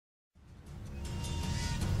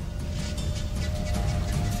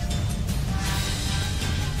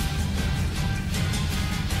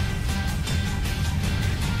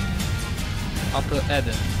Emperor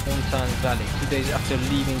Eden, hometown valley, 2 days after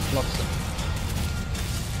leaving Flotsam.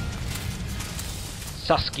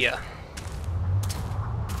 Saskia.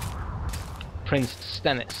 Prince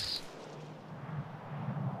Stennis.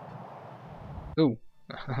 Ooh,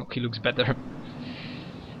 he looks better.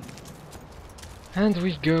 And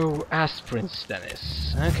we go as Prince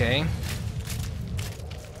Stennis. Okay.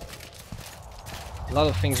 A lot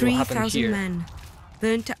of things will happen here. 3,000 men,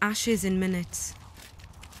 burnt to ashes in minutes.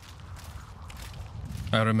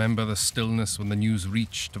 I remember the stillness when the news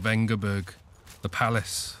reached Vengerberg, the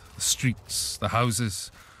palace, the streets, the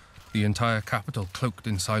houses, the entire capital cloaked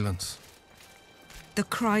in silence. The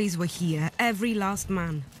cries were here, every last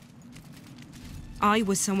man. I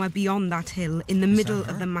was somewhere beyond that hill, in the middle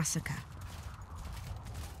of the massacre.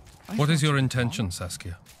 What is your intention,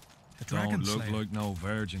 Saskia? Don't look like no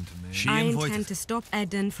virgin to me. I intend to stop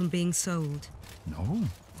Eden from being sold. No.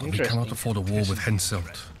 We cannot afford a war with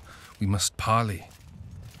Henselt. We must parley.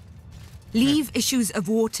 Leave issues of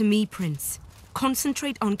war to me, Prince.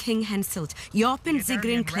 Concentrate on King Henselt. Yarpin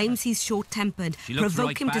Zigrin claims he's short-tempered.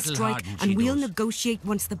 Provoke him to strike, and we'll negotiate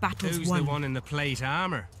once the battle's won. Who's the one in the plate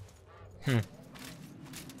armor?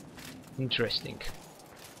 Interesting.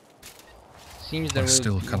 Seems there I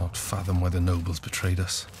still cannot fathom why the nobles betrayed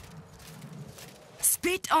us.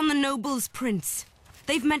 Spit on the nobles, Prince.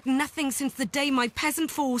 They've meant nothing since the day my peasant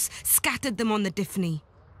force scattered them on the Diphne.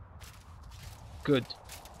 Good.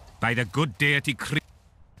 By the good deity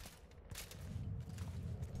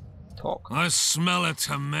Talk. I smell a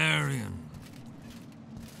Temerian.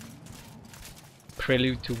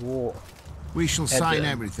 Prelude to war. We shall sign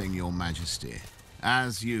everything, Your Majesty.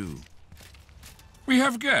 As you. We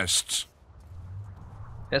have guests.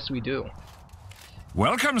 Yes, we do.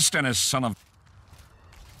 Welcome, Stennis, son of...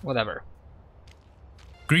 Whatever.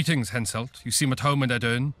 Greetings, Henselt. You seem at home in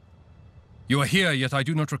Eden. You are here, yet I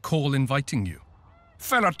do not recall inviting you.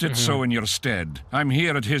 Fellat did so in your stead. I'm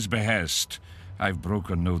here at his behest. I've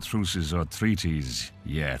broken no truces or treaties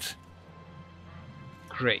yet.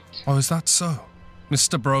 Great. Oh, is that so?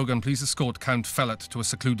 Mr. Brogan, please escort Count Fellat to a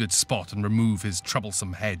secluded spot and remove his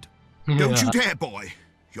troublesome head. Don't you dare, boy.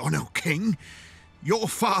 You're no king. Your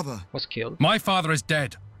father was killed. My father is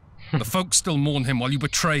dead. The folk still mourn him while you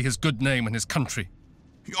betray his good name and his country.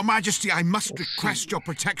 Your Majesty, I must request your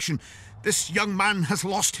protection. This young man has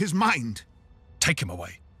lost his mind. Take him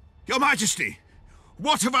away. Your Majesty,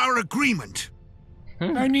 what of our agreement?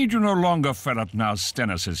 I need you no longer, Fellat, now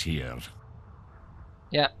Stennis is here.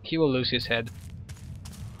 Yeah, he will lose his head.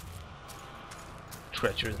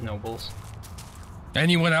 Treacherous nobles.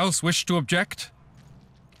 Anyone else wish to object?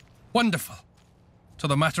 Wonderful. To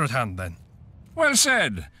the matter at hand, then. Well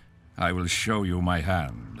said. I will show you my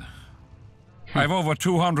hand. I've over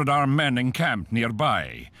 200 armed men encamped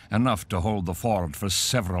nearby, enough to hold the fort for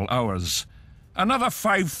several hours. Another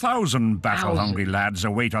 5,000 battle-hungry lads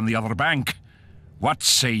await on the other bank. What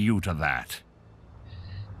say you to that?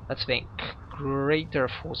 Let's think. Greater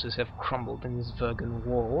forces have crumbled in these Vergan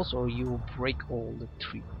walls, or you will break all the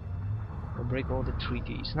treaties.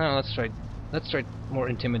 No, let's try. Let's try more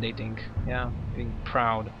intimidating. Yeah, being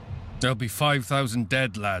proud. There'll be 5,000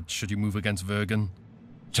 dead lads should you move against Vergan.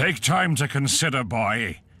 Take time to consider,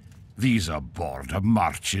 boy. These are border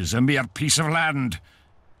marches, a mere piece of land.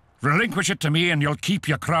 Relinquish it to me and you'll keep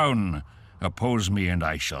your crown. Oppose me and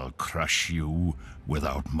I shall crush you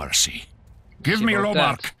without mercy. Give me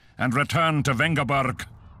Lomark and return to Vengerberg.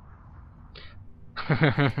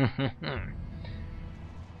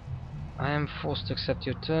 I am forced to accept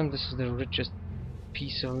your term. This is the richest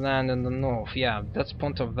piece of land in the north. Yeah, that's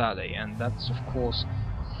Ponta Valley, and that's of course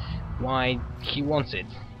why he wants it.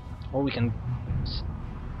 Or we can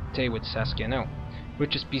stay with Saskia. No.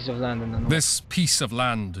 Richest piece of land in the north. This piece of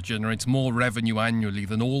land generates more revenue annually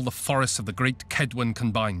than all the forests of the Great Kedwen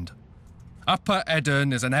combined. Upper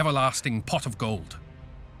Eden is an everlasting pot of gold.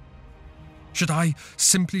 Should I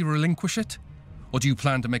simply relinquish it? Or do you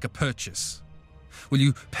plan to make a purchase? Will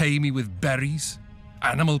you pay me with berries?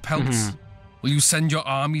 Animal pelts? Will you send your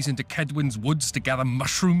armies into Kedwen's woods to gather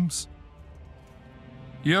mushrooms?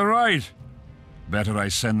 You're right. Better I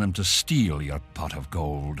send them to steal your pot of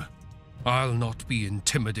gold. I'll not be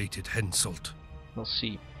intimidated, Henselt. We'll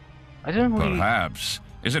see. I don't really... Perhaps.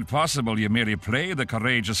 Is it possible you merely play the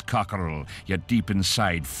courageous cockerel, yet deep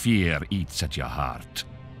inside fear eats at your heart?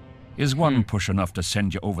 Is one push enough to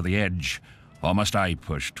send you over the edge, or must I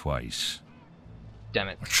push twice? Damn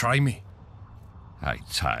it. Try me. I'm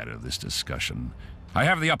tired of this discussion. I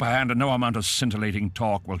have the upper hand and no amount of scintillating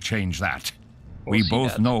talk will change that. We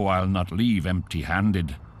both know I'll not leave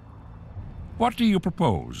empty-handed. What do you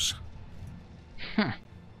propose?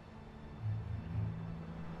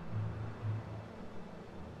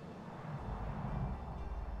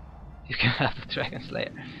 You can have a Dragon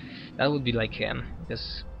Slayer. That would be like him,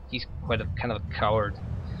 because he's quite a kind of a coward.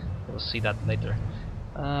 We'll see that later.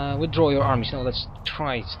 Withdraw your armies. Now let's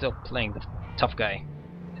try still playing the tough guy,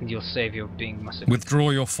 and you'll save your being massacred. Withdraw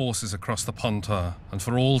your forces across the Pontar, and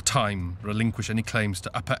for all time relinquish any claims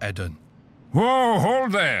to Upper Edern. Whoa,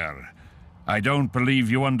 hold there! I don't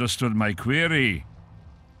believe you understood my query.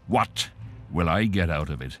 What will I get out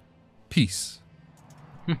of it? Peace.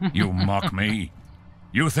 You mock me.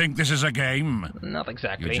 You think this is a game? Not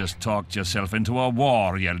exactly. You just talked yourself into a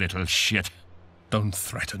war, you little shit. Don't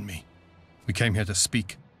threaten me. We came here to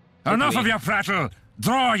speak. Enough of your prattle!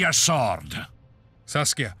 Draw your sword!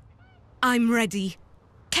 Saskia. I'm ready.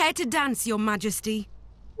 Care to dance, Your Majesty?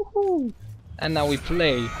 Woohoo! And now we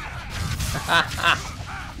play.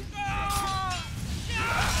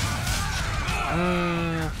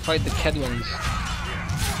 Fight the Kedwins.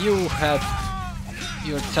 You had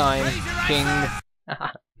your time, King.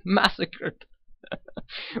 Massacred.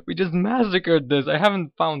 We just massacred this. I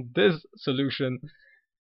haven't found this solution.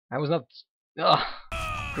 I was not...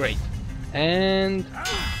 great. And...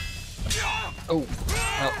 oh,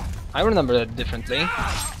 well, I remember that differently.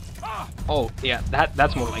 Oh, yeah,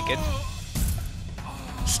 that's more like it.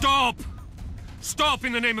 Stop! Stop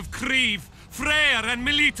in the name of Creve, Freyr and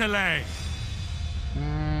Militale!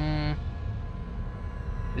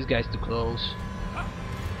 This guy's too close.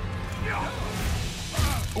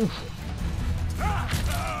 Oof.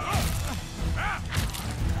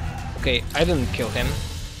 Okay, I didn't kill him.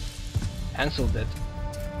 Hansel did.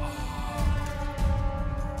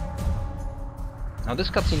 Now this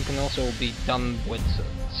cutscene can also be done with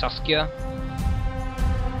Saskia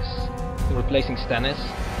replacing Stannis,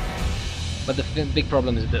 but the big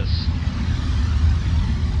problem is this.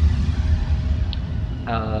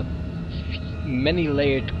 Many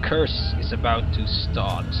layered curse is about to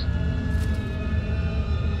start.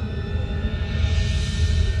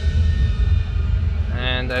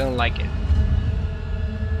 And I don't like it.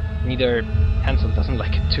 Neither Hansel doesn't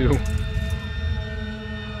like it too.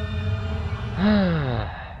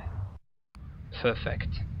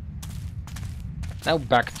 Perfect. Now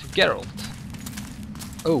back to Geralt.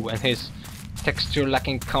 Oh, and his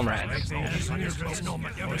texture-lacking comrades.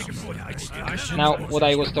 Now, what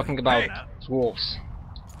I was talking about, dwarves.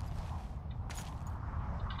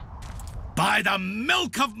 By the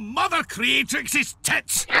milk of Mother Creatrix's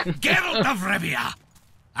tits, Geralt of Rivia!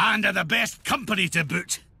 And of the best company to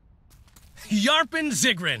boot. Yarpen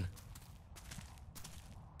Zigrin!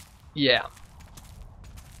 Yeah.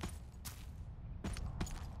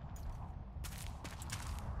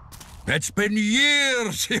 It's been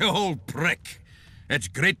years, you old prick. It's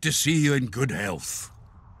great to see you in good health.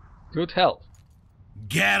 Good health.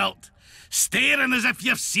 Geralt, staring as if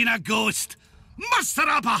you've seen a ghost. Muster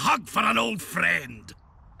up a hug for an old friend.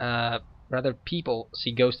 Rather people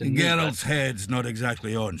see ghosts in Geralt's head's not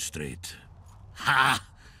exactly on straight. Ha!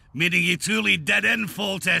 Meaning you truly did in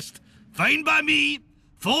Foltest. Fine by me.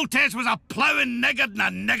 Foltest was a ploughing niggard and a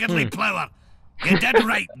niggardly plougher. You did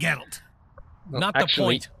right, Geralt. Well, Not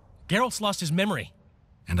actually, the point. Geralt's lost his memory.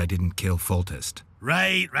 And I didn't kill Foltest.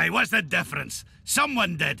 Right. What's the difference?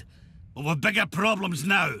 Someone did. But we've bigger problems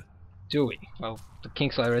now. do we? Well, the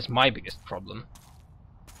Kingslayer is my biggest problem.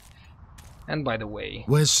 And by the way,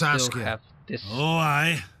 Where's still Saskia? have this. Oh,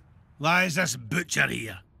 aye. Lies this butcher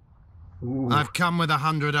here. Ooh. I've come with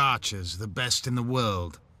 100 archers, the best in the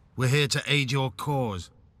world. We're here to aid your cause.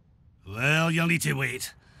 Well, you'll need to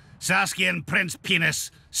wait. Saskia and Prince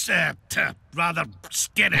Penis, rather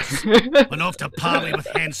Skinnis, went off to parley with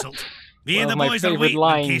Henselt. Me and the my boys are favourite waiting in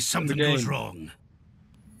line case in the something goes game. wrong.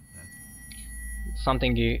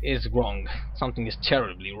 Something is wrong. Something is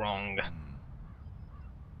terribly wrong.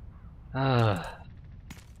 Now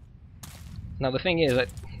the thing is that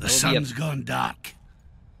The sun's gone dark.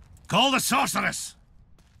 Call the sorceress!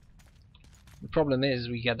 the problem is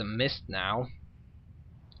we get a mist now,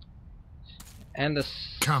 and a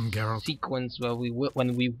Come, Geralt. sequence where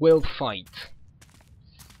when we will fight.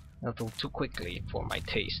 Not too quickly for my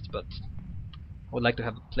taste, but I would like to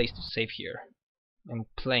have a place to save here. I'm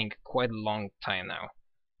playing quite a long time now.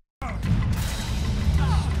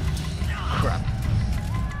 Crap.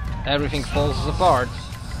 Everything falls apart,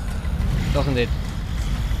 doesn't it?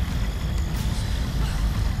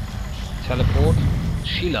 Teleport?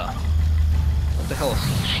 Sheila. What the hell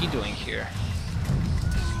is she doing here?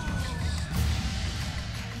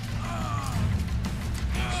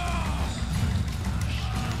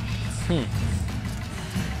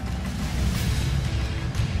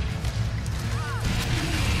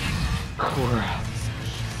 Crap.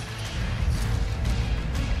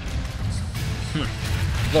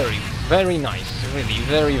 Very, very nice. really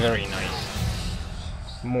very, very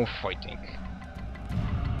nice. More fighting.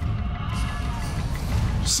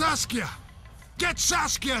 Saskia! Get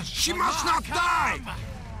Saskia! She must not die!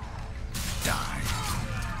 Die.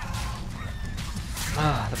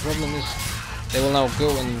 Ah, the problem is they will now go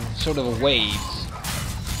in sort of waves.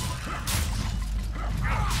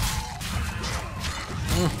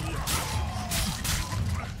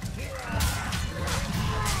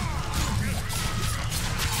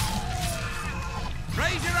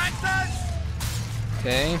 Raise your axes!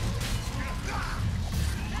 Okay.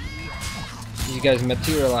 These guys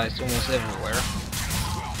materialized almost everywhere.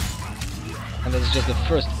 And that's just the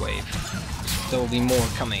first wave. There will be more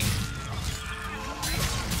coming.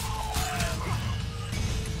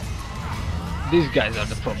 These guys are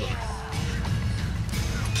the problem.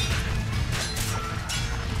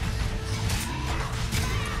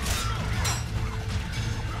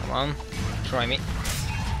 Come on, try me.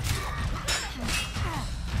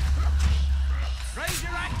 Raise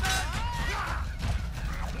your axes!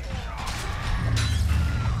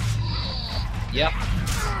 Yep,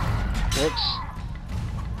 works.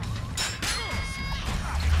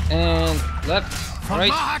 And left,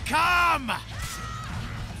 right. Mahakam!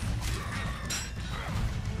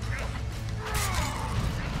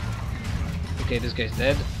 Okay, this guy's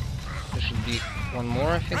dead. There should be one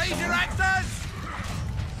more, I think. Raise your Somewhere. axes!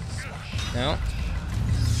 No.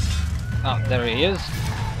 Ah, there he is.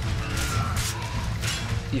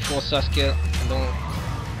 Before Saskia, I don't.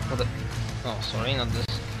 What the? Oh, sorry, not this.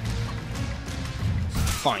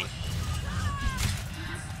 Fine.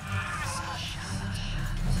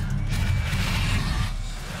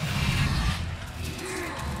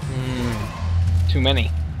 Too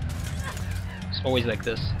many. It's always like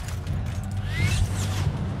this.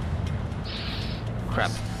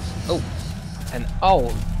 Crap. Oh, an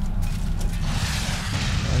owl.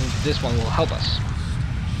 And this one will help us.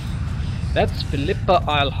 That's Philippa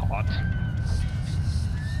Eilhart.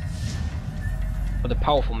 For the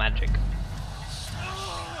powerful magic.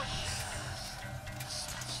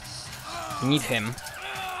 We need him.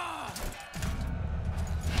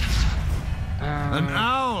 An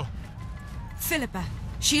owl! Philippa,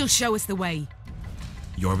 she'll show us the way.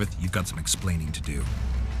 Yorvith, you've got some explaining to do.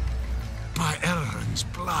 By Elrond's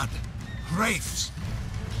blood. Wraiths!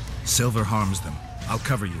 Silver harms them. I'll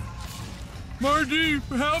cover you. Marty,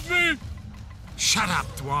 help me! Shut up,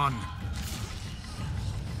 Dwan.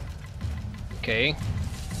 Okay.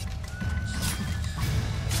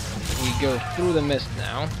 We go through the mist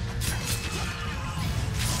now.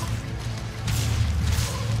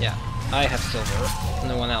 Yeah, I have silver.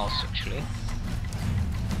 No one else, actually.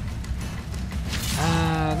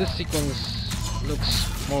 This sequence looks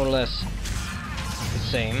more or less the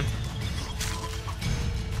same.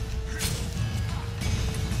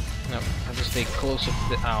 No, I have to stay closer to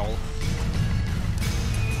the owl.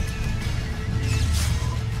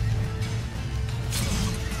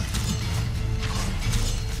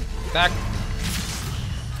 Back.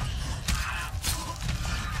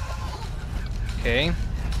 Okay.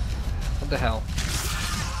 What the hell?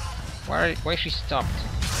 Why she stopped?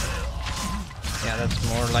 Yeah, that's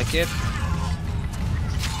more like it.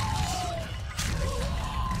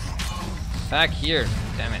 Back here,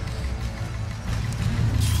 damn it.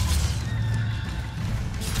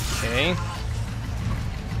 Okay.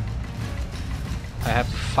 I have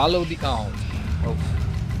to follow the owl. Oh.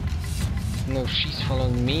 No, she's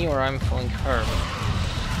following me or I'm following her.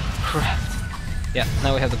 Crap. Yeah,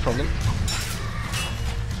 now we have the problem.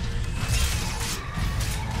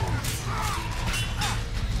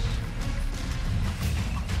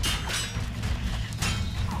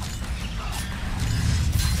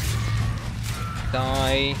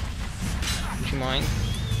 Die. Would you mind?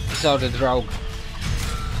 These are the Draugirs,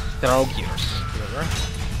 whatever.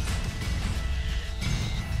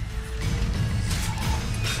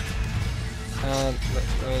 No.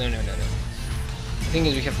 The thing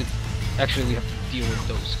is, we have to deal with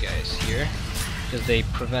those guys here, because they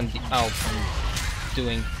prevent the owl from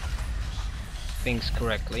doing things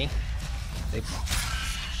correctly. They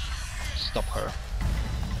stop her.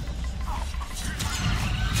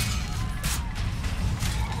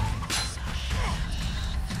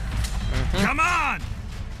 Come on!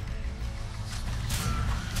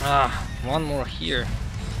 Ah, one more here.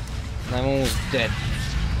 And I'm almost dead.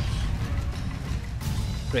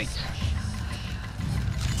 Great.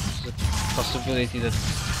 There's a possibility that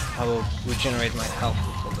I will regenerate my health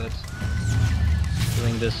a little bit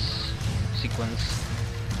during this sequence.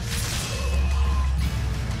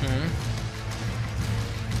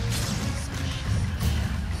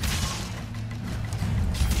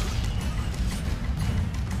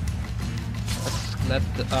 let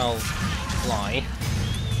the owl fly.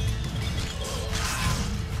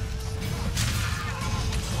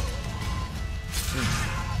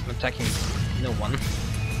 I'm attacking no one.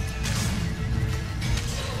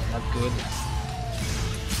 Not good.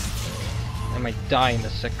 I might die in a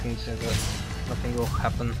second so that nothing will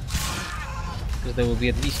happen. Because there will be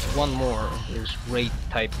at least one more of those raid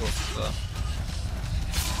type of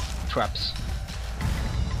traps.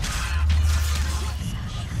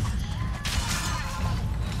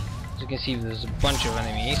 As you can see, there's a bunch of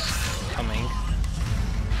enemies coming,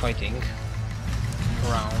 fighting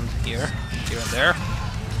around here and there.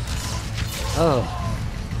 Oh,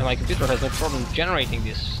 and my computer has no problem generating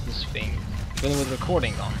this thing, even with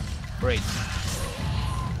recording on. Great.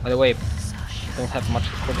 By the way, I don't have much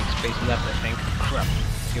recording space left, I think. Crap.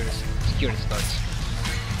 Here it starts.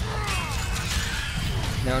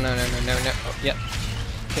 No. Oh, yep.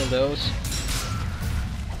 Kill those.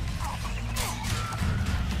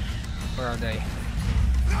 Where are they?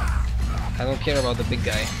 I don't care about the big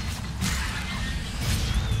guy.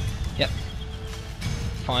 Yep.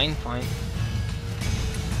 Fine.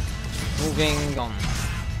 Moving on.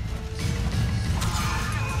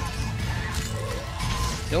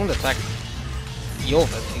 Don't attack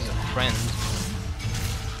Yovet, he's a friend.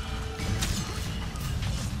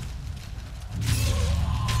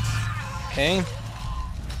 Okay.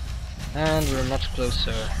 And we're much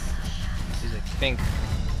closer. At least I think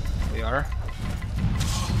we are.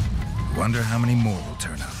 Wonder how many more will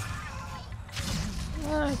turn up.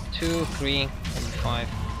 2, 3, maybe 5.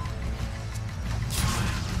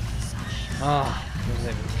 Ah,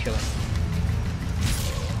 doesn't even kill him.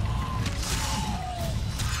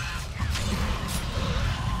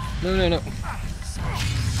 No.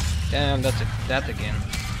 Damn, that's that again.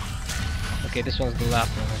 Okay, this one's the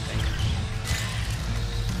last one, I think.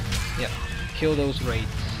 Yeah, kill those raids.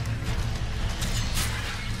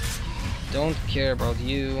 Don't care about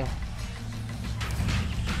you.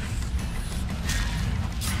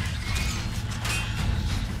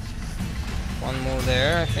 One more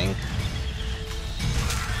there, I think.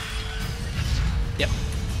 Yep.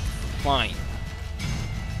 Fine.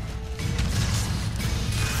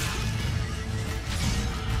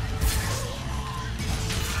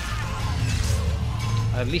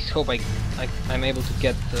 I at least hope I'm able to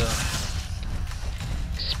get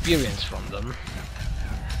experience from them.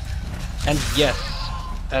 And yes,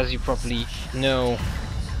 as you probably know,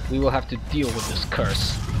 we will have to deal with this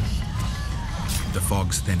curse. The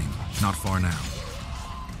fog's thinning. Not far now.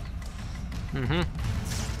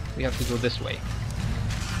 We have to go this way.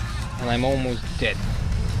 And I'm almost dead.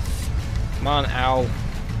 Come on, ow.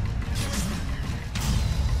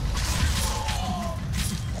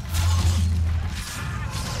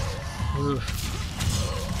 Oof.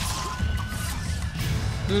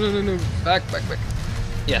 No. Back.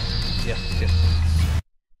 Yes.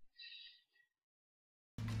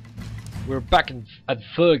 We're back at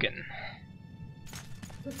Vergen.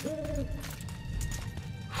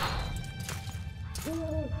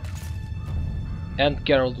 And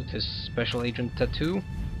Geralt with his special agent tattoo.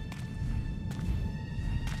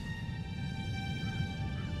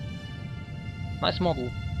 Nice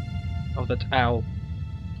model of that owl.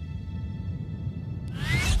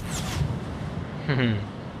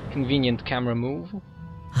 Convenient camera move.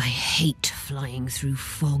 I hate flying through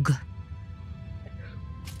fog.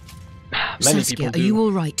 Many Saskia, people do. are you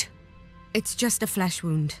all right? It's just a flesh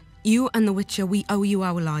wound. You and the Witcher, we owe you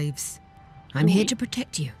our lives. I'm here to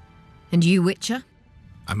protect you. And you, Witcher?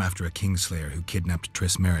 I'm after a Kingslayer who kidnapped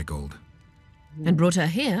Triss Marigold. And brought her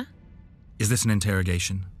here? Is this an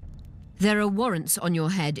interrogation? There are warrants on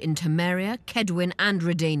your head in Temeria, Kedwin, and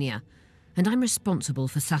Redania. And I'm responsible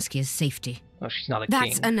for Saskia's safety. Oh, she's not a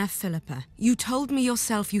That's king. enough, Philippa. You told me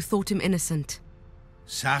yourself you thought him innocent.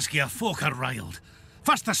 Saskia, folk are riled.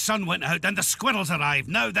 First the sun went out, then the squirrels arrived,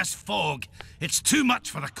 now this fog. It's too much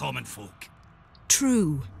for the common folk.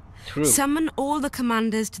 True. True. Summon all the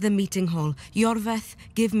commanders to the meeting hall. Yorveth,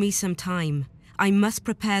 give me some time. I must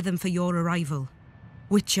prepare them for your arrival.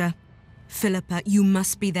 Witcher, Philippa, you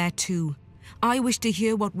must be there too. I wish to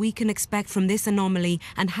hear what we can expect from this anomaly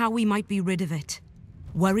and how we might be rid of it.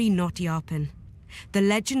 Worry not, Yarpen. The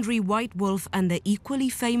legendary White Wolf and the equally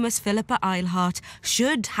famous Philippa Eilhart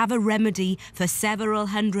should have a remedy for several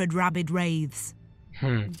hundred rabid wraiths.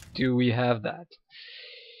 Do we have that?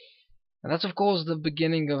 And that's of course the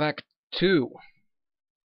beginning of Act 2.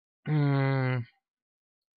 And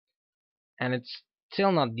it's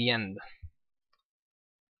still not the end.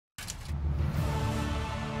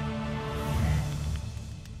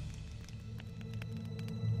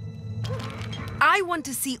 I want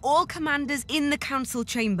to see all commanders in the council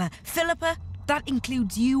chamber. Philippa, That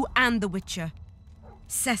includes you and the Witcher.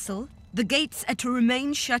 Cecil, the gates are to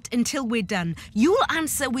remain shut until we're done. You'll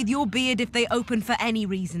answer with your beard if they open for any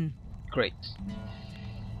reason. Great.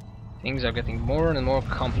 Things are getting more and more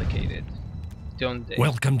complicated, don't they?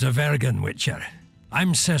 Welcome to Vergen, Witcher.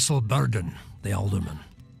 I'm Cecil Burden, the Alderman.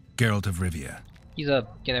 Geralt of Rivia. He's a,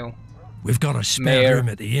 you know... We've got a spare mayor. room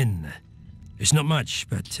at the inn. It's not much,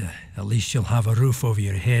 but at least you'll have a roof over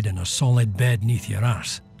your head and a solid bed neath your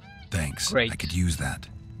ass. Thanks. Great. I could use that.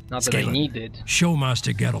 Not that I Scalen, need it. show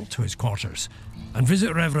Master Geralt to his quarters, and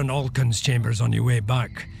visit Reverend Alkin's chambers on your way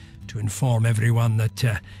back to inform everyone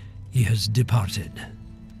that he has departed.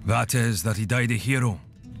 That is, that he died a hero,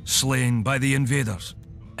 slain by the invaders.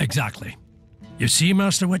 Exactly. You see,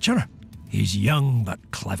 Master Witcher? He's young but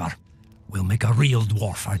clever. We'll make a real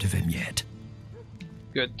dwarf out of him yet.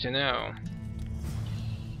 Good to know.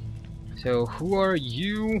 So, who are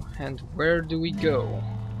you, and where do we go?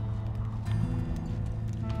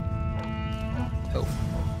 Oh.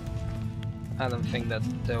 I don't think that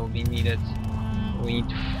will be needed. We need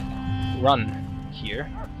to run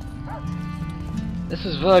here. This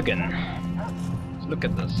is Vergen. Let's look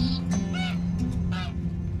at this.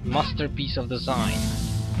 Masterpiece of design.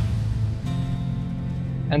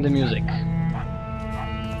 And the music.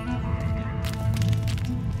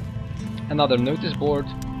 Another notice board.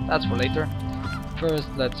 That's for later. First,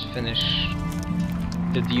 let's finish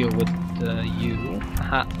the deal with you.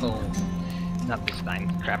 Aha, oh. Not this time.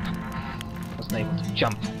 Crap. Wasn't able to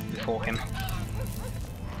jump before him.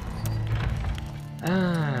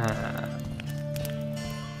 Ah.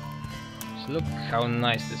 Just look how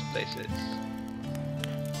nice this place is.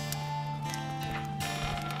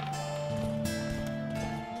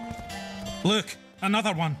 Look,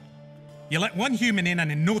 another one. You let one human in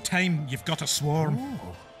and in no time you've got a swarm.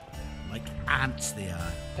 Oh, like ants they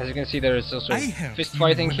are. As you can see, there is also I heard fist human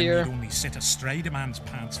fighting women here. would only sit astride a man's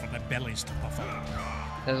pants for their bellies to puff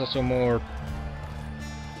out. There's also more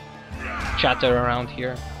chatter around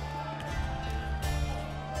here.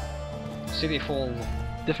 City full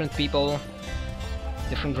of different people,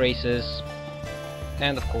 different races,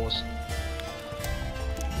 and of course,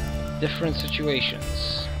 different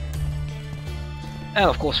situations. And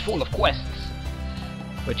of course, full of quests,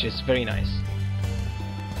 which is very nice.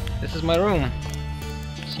 This is my room.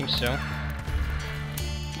 Seems so.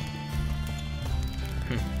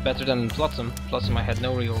 Better than in Flotsam. Flotsam I had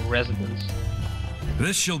no real residence.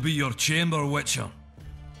 This shall be your chamber, Witcher.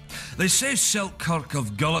 They say Selkirk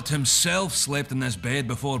of Gullet himself slept in this bed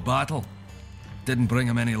before battle. Didn't bring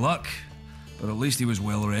him any luck, but at least he was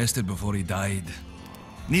well rested before he died.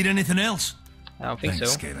 Need anything else? I don't think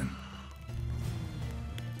Thanks, so. Scalen.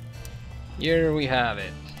 Here we have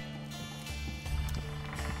it.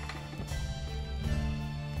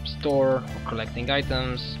 Store for collecting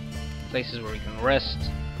items, places where we can rest.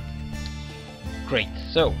 Great,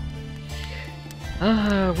 so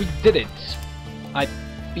we did it. I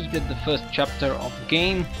beated the first chapter of the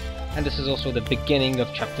game, and this is also the beginning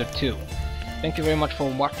of chapter 2. Thank you very much for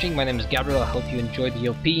watching. My name is Gabriel. I hope you enjoyed the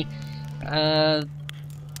OP,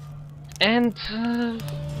 and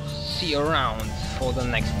see you around for the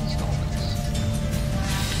next installment.